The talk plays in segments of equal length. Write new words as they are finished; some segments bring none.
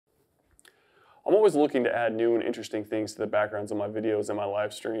I'm always looking to add new and interesting things to the backgrounds of my videos and my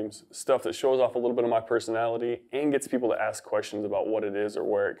live streams, stuff that shows off a little bit of my personality and gets people to ask questions about what it is or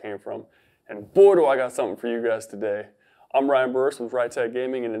where it came from. And boy, do I got something for you guys today. I'm Ryan Burris with Right Tech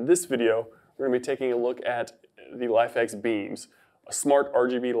Gaming, and in this video, we're going to be taking a look at the Lifx beams, a smart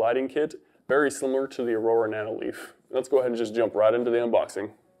RGB lighting kit, very similar to the Aurora Nano Leaf. Let's go ahead and just jump right into the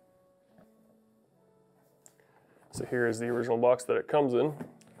unboxing. So here is the original box that it comes in.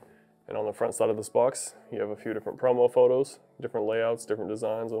 And on the front side of this box, you have a few different promo photos, different layouts, different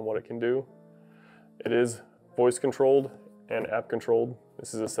designs on what it can do. It is voice controlled and app controlled.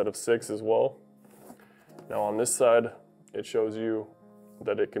 This is a set of 6 as well. Now on this side, it shows you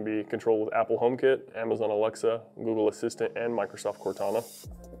that it can be controlled with Apple HomeKit, Amazon Alexa, Google Assistant, and Microsoft Cortana.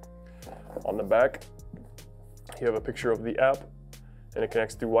 On the back, you have a picture of the app, and it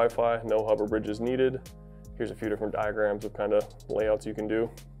connects through Wi-Fi, no hover bridges needed. Here's a few different diagrams of kind of layouts you can do.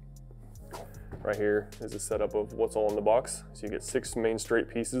 Right here is a setup of what's all in the box. So you get 6 main straight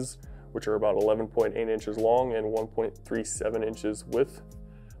pieces, which are about 11.8 inches long and 1.37 inches width.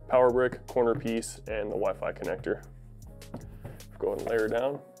 Power brick, corner piece, and the Wi-Fi connector. Go ahead and layer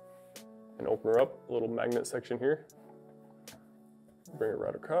down and open her up, a little magnet section here. Bring it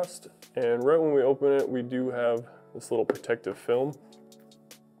right across. And right when we open it, we do have this little protective film.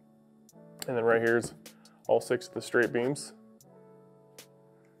 And then right here's all 6 of the straight beams.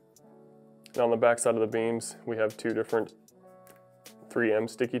 And on the back side of the beams, we have 2 different 3M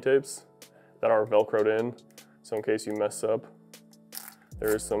sticky tapes that are Velcroed in. So in case you mess up,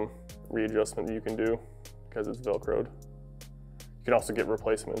 there is some readjustment that you can do because it's Velcroed. You can also get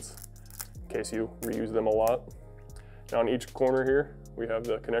replacements in case you reuse them a lot. Now on each corner here, we have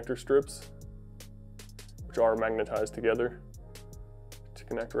the connector strips, which are magnetized together to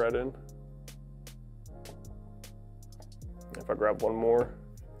connect right in. If I grab one more,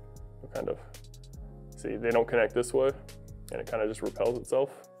 you'll kind of see they don't connect this way, and it kind of just repels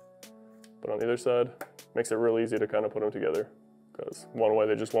itself. But on the other side, makes it real easy to kind of put them together, because one way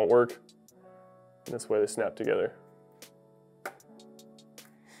they just won't work, and this way they snap together.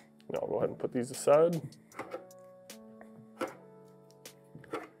 Now I'll go ahead and put these aside.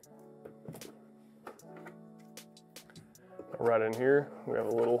 Right in here, we have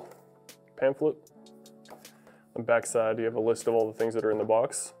a little pamphlet. On the back side, you have a list of all the things that are in the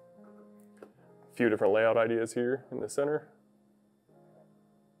box. A few different layout ideas here in the center.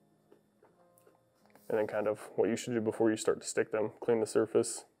 And then kind of what you should do before you start to stick them. Clean the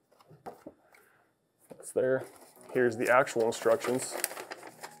surface. That's there. Here's the actual instructions.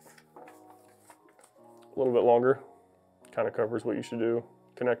 A little bit longer. Kind of covers what you should do.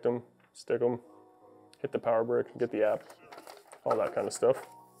 Connect them, stick them, hit the power brick, get the app, all that kind of stuff.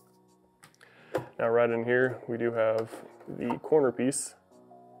 Now right in here, we do have the corner piece,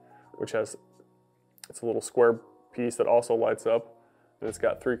 which has, it's a little square piece that also lights up, and it's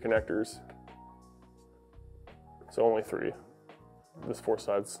got 3 connectors. So only 3. This 4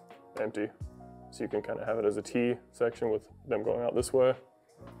 side's empty. So you can kind of have it as a T section with them going out this way,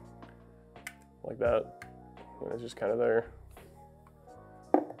 like that, and it's just kind of there.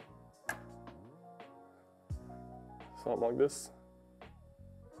 Something like this.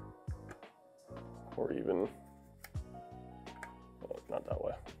 Or even, well, not that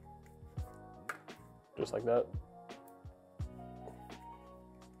way. Just like that.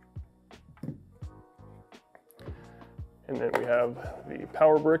 And then we have the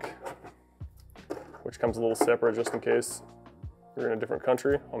power brick, which comes a little separate just in case you're in a different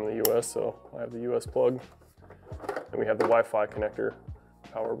country. I'm in the US, so I have the US plug. And we have the Wi-Fi connector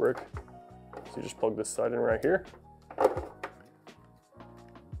power brick. So you just plug this side in right here.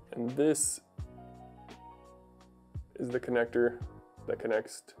 And this is the connector that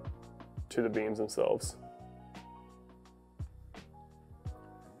connects to the beams themselves.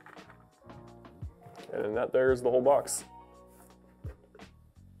 And then that there is the whole box.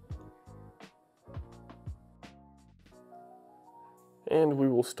 And we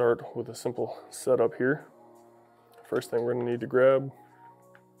will start with a simple setup here. First thing we're going to need to grab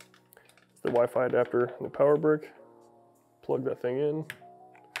is the Wi-Fi adapter and the power brick. Plug that thing in.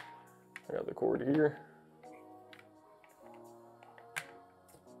 I got the cord here.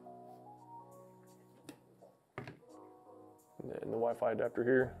 And then the Wi-Fi adapter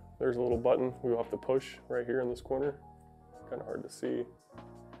here. There's a little button we will have to push right here in this corner. Kind of hard to see.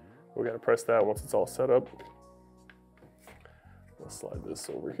 We got to press that once it's all set up. Let's slide this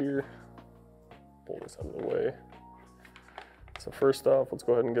over here. Pull this out of the way. So first off, let's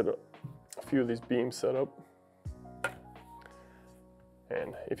go ahead and get a few of these beams set up.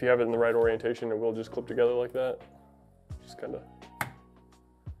 And if you have it in the right orientation, it will just clip together like that. Just kind of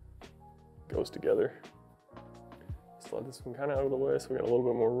goes together. Slide this one kind of out of the way so we got a little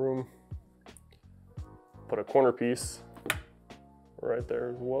bit more room. Put a corner piece right there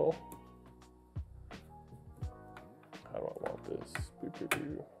as well. How do I want this?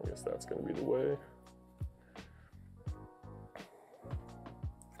 I guess that's going to be the way.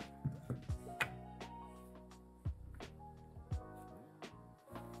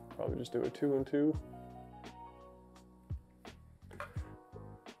 Probably just do a 2 and 2.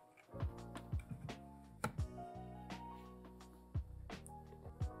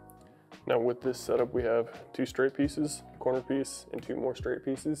 Now with this setup, we have 2 straight pieces, corner piece, and 2 more straight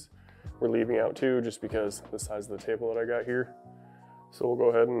pieces. We're leaving out 2 just because the size of the table that I got here. So we'll go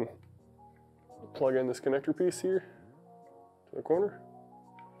ahead and plug in this connector piece here to the corner,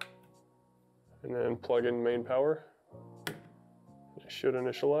 and then plug in main power. It should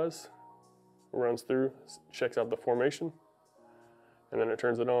initialize, runs through, checks out the formation, and then it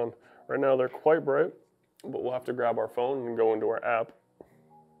turns it on. Right now they're quite bright, but we'll have to grab our phone and go into our app.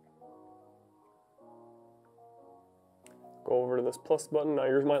 Go over to this plus button. Now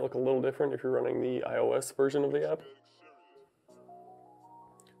yours might look a little different if you're running the iOS version of the app.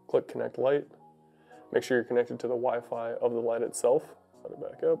 Click connect light. Make sure you're connected to the Wi-Fi of the light itself. Let it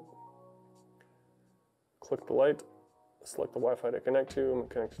back up. Click the light. Select the Wi-Fi to connect to. I'm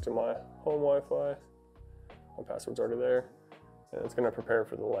connected to my home Wi-Fi. My password's already there. And it's gonna prepare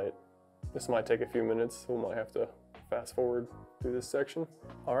for the light. This might take a few minutes, so we might have to fast forward through this section.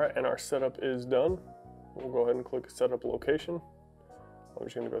 All right, and our setup is done. We'll go ahead and click setup location. I'm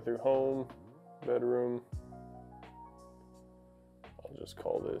just gonna go through home, bedroom. I'll just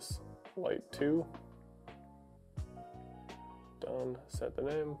call this light 2. Done, set the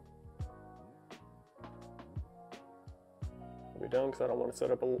name. We'll be done because I don't want to set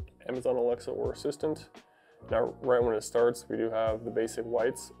up an Amazon Alexa or Assistant. Now, right when it starts, we do have the basic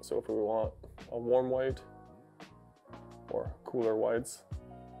whites. So if we want a warm white or cooler whites,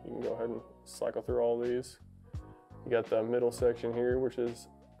 you can go ahead and cycle through all these. You got the middle section here, which is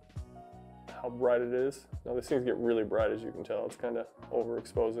how bright it is. Now these things get really bright, as you can tell. It's kind of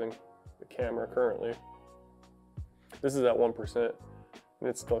overexposing the camera currently. This is at 1%, and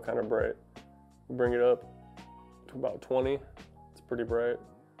it's still kind of bright. Bring it up to about 20, it's pretty bright.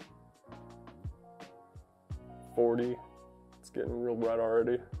 40, it's getting real bright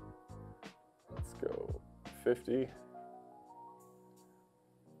already. Let's go 50.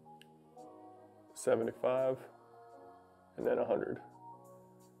 75, and then 100.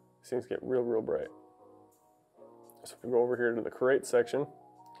 These things get real bright. So if we go over here to the create section, you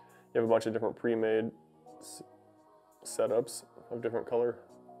have a bunch of different pre-made setups of different color.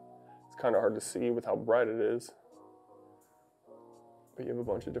 It's kind of hard to see with how bright it is, but you have a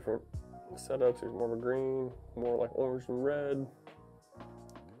bunch of different setups. There's more of a green, more like orange and red.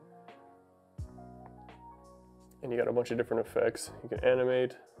 And you got a bunch of different effects. You can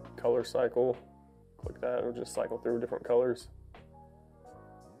animate, color cycle. Click that, it'll just cycle through different colors.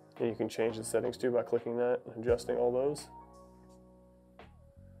 And you can change the settings too by clicking that and adjusting all those.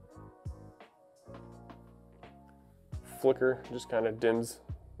 Flicker just kind of dims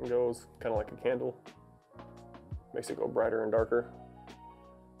and goes, kind of like a candle. Makes it go brighter and darker.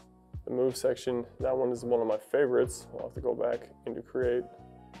 The move section, that one is one of my favorites. I'll have to go back into create.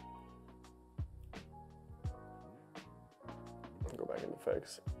 Go back into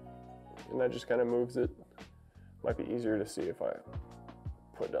effects. And that just kind of moves it. Might be easier to see if I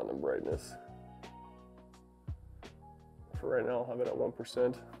put down the brightness. For right now, I'll have it at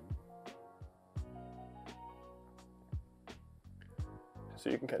 1%. So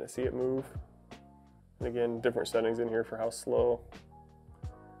you can kind of see it move. And again, different settings in here for how slow.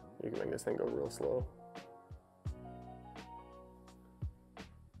 You can make this thing go real slow.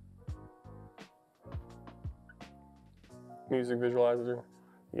 Music visualizer.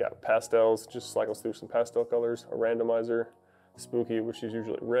 You got pastels, just cycles through some pastel colors, a randomizer, spooky, which is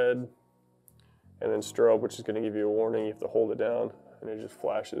usually red, and then strobe, which is going to give you a warning. You have to hold it down, and it just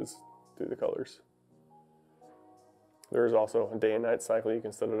flashes through the colors. There is also a day and night cycle. You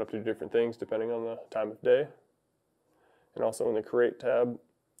can set it up to do different things depending on the time of day. And also in the Create tab,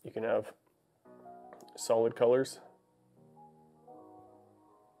 you can have solid colors.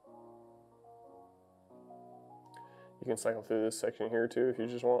 You can cycle through this section here too if you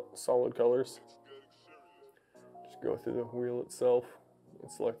just want solid colors. Just go through the wheel itself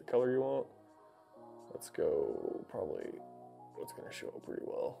and select the color you want. Let's go probably what's going to show up pretty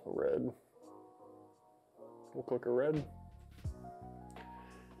well, red. We'll click a red.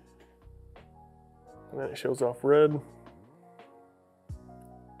 And then it shows off red.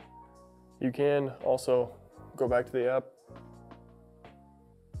 You can also go back to the app,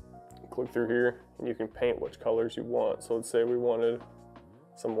 click through here and you can paint which colors you want. So let's say we wanted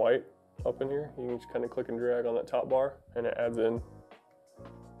some white up in here. You can just kind of click and drag on that top bar and it adds in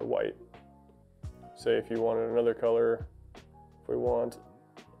the white. Say if you wanted another color, if we want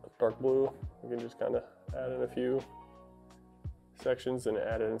dark blue, we can just kind of add in a few sections and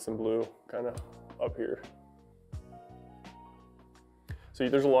add in some blue kind of up here. So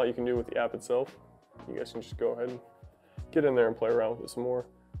there's a lot you can do with the app itself. You guys can just go ahead and get in there and play around with it some more.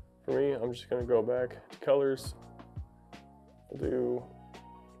 For me, I'm just gonna go back to colors. I'll do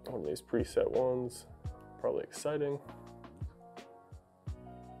one of these preset ones, probably exciting.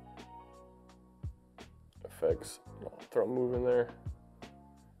 Effects, I'll throw a move in there,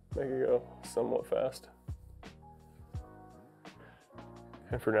 make it go somewhat fast.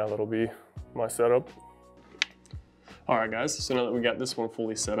 And for now, that'll be my setup. All right, guys, so now that we got this one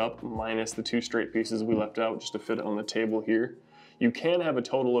fully set up, minus the 2 straight pieces we left out just to fit it on the table here, you can have a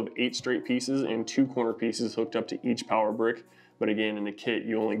total of 8 straight pieces and 2 corner pieces hooked up to each power brick. But again, in the kit,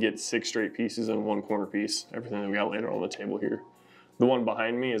 you only get 6 straight pieces and 1 corner piece, everything that we got laid out on the table here. The one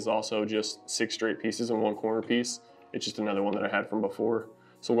behind me is also just 6 straight pieces and 1 corner piece. It's just another one that I had from before.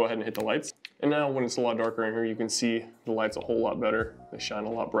 So we'll go ahead and hit the lights. And now when it's a lot darker in here, you can see the lights a whole lot better. They shine a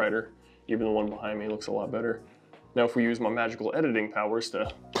lot brighter. Even the one behind me looks a lot better. Now if we use my magical editing powers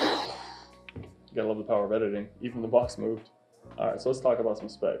to, you gotta love the power of editing, even the box moved. All right, so let's talk about some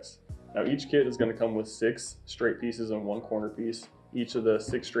specs. Now each kit is gonna come with 6 straight pieces and 1 corner piece. Each of the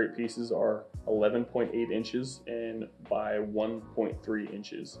 6 straight pieces are 11.8 inches and by 1.3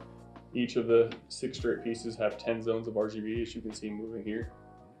 inches. Each of the 6 straight pieces have 10 zones of RGB, as you can see moving here.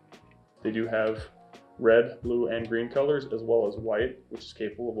 They do have red, blue, and green colors, as well as white, which is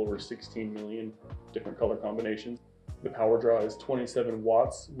capable of over 16 million different color combinations. The power draw is 27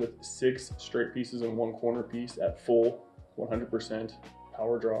 watts with 6 straight pieces and 1 corner piece at full 100%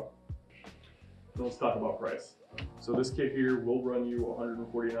 power draw. Now let's talk about price. So this kit here will run you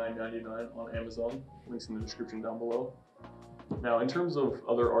 $149.99 on Amazon. Links in the description down below. Now in terms of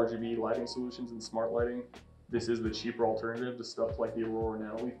other RGB lighting solutions and smart lighting, this is the cheaper alternative to stuff like the Aurora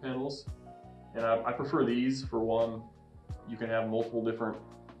Nanoleaf panels. And I prefer these. For one, you can have multiple different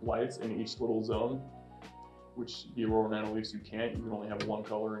lights in each little zone, which the Aurora Nanoleafs you can't. You can only have 1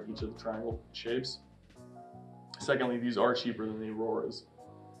 color in each of the triangle shapes. Secondly, these are cheaper than the Auroras.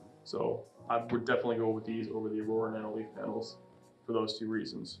 So I would definitely go with these over the Aurora Nanoleaf panels for those 2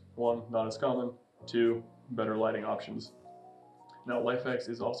 reasons. 1, not as common. 2, better lighting options. Now Lifx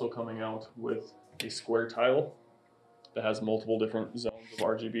is also coming out with a square tile that has multiple different zones of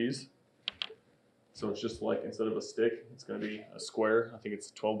RGBs. So it's just like, instead of a stick, it's going to be a square. I think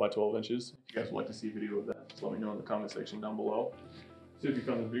it's 12 by 12 inches. If you guys would like to see a video of that, just let me know in the comment section down below. So if you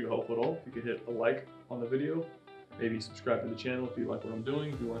found this video helpful at all, if you could hit a like on the video, maybe subscribe to the channel if you like what I'm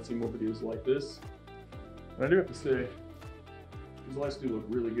doing, if you want to see more videos like this. And I do have to say, these lights do look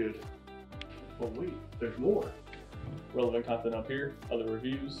really good. But wait, there's more. Relevant content up here, other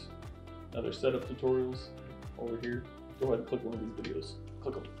reviews, other setup tutorials over here. Go ahead and click one of these videos.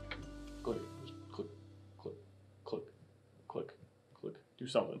 Click them. Click it. Click, click, click, click, click. Do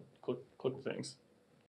something.